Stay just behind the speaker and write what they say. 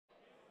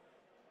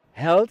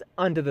Held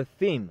under the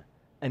theme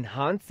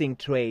Enhancing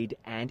Trade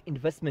and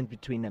Investment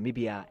between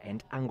Namibia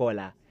and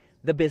Angola,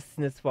 the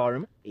Business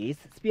Forum is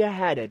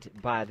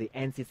spearheaded by the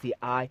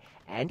NCCI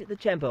and the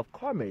Chamber of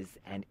Commerce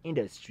and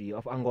Industry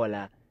of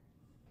Angola.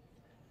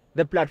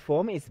 The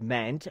platform is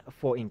meant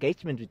for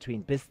engagement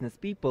between business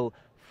people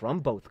from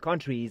both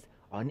countries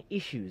on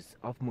issues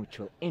of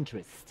mutual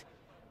interest.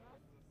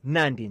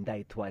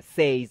 Nandi-Ndaitwah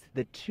says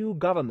the two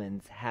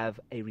governments have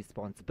a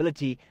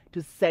responsibility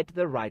to set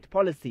the right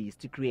policies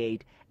to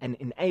create an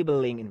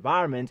enabling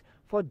environment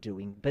for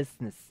doing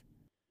business.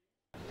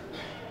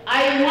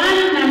 I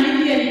want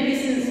Namibian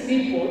business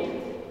people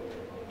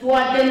to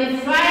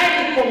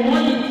identify the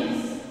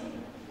commodities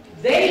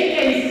they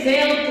can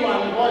sell to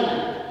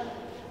Angola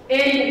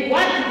and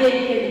what they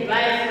can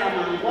buy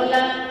from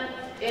Angola,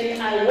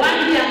 and I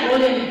want the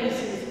Angolan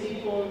business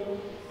people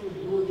to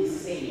do the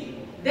same.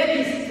 That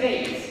is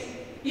trade.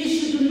 It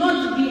should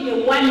not be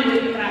a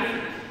one-way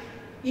traffic.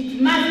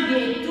 It must be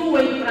a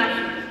two-way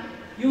traffic.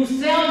 You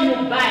sell,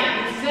 you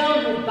buy. You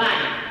sell, you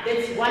buy.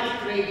 That's what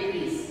trade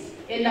is.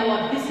 And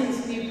our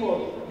business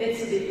people,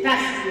 that's the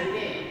task we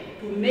have,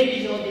 to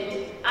make sure that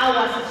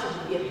ours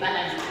should be a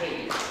balanced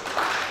trade.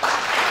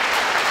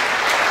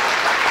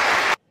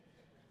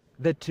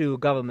 The two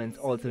governments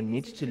also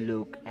need to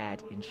look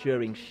at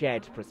ensuring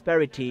shared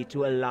prosperity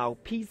to allow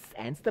peace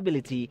and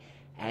stability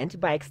and,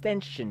 by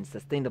extension,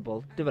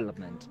 sustainable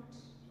development.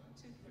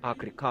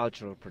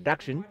 Agricultural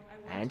production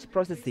and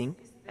processing,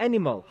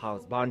 animal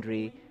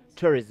husbandry,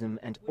 tourism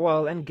and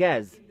oil and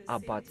gas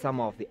are but some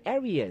of the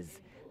areas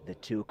the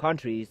two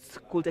countries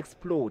could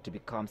explore to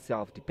become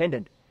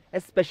self-dependent,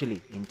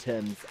 especially in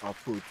terms of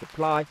food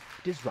supply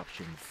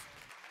disruptions.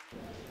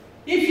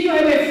 If you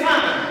have a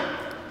farm,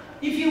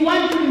 if you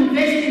want to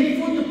invest in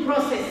food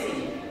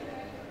processing,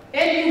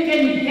 and you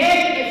can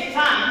have a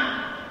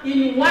farm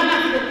in one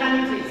of the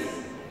countries,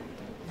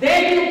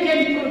 then you can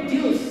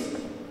produce.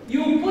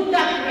 You put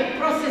up a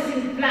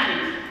processing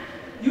plant.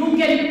 You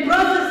can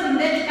process in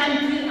that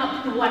country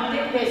up to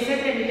a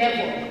certain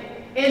level,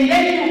 and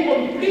then you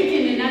complete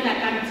in another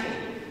country.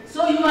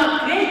 So you are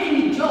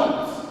creating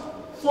jobs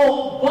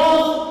for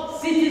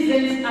both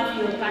citizens of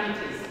your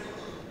countries.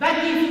 But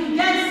if you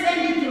just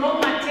send it raw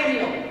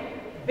material,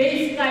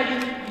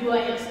 basically you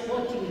are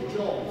exporting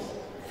jobs.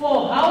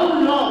 For how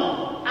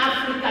long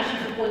Africa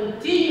should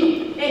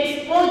continue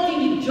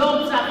exporting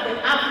jobs of the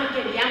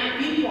African young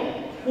people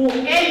who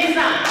ends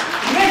up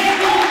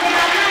risking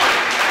their lives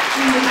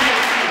in the high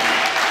seas?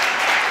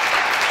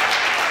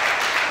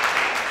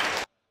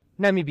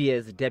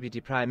 Namibia's Deputy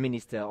Prime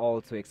Minister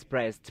also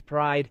expressed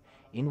pride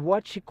in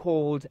what she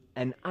called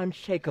an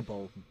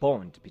unshakable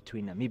bond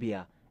between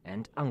Namibia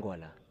and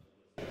Angola.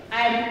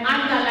 I am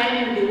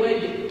underlining the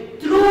word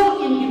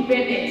true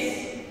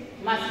independence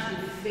must be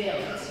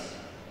felt.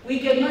 We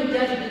cannot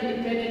just be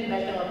independent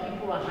but our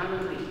people are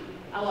hungry.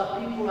 Our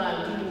people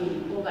are living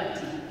in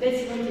poverty.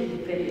 That's not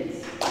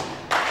independence.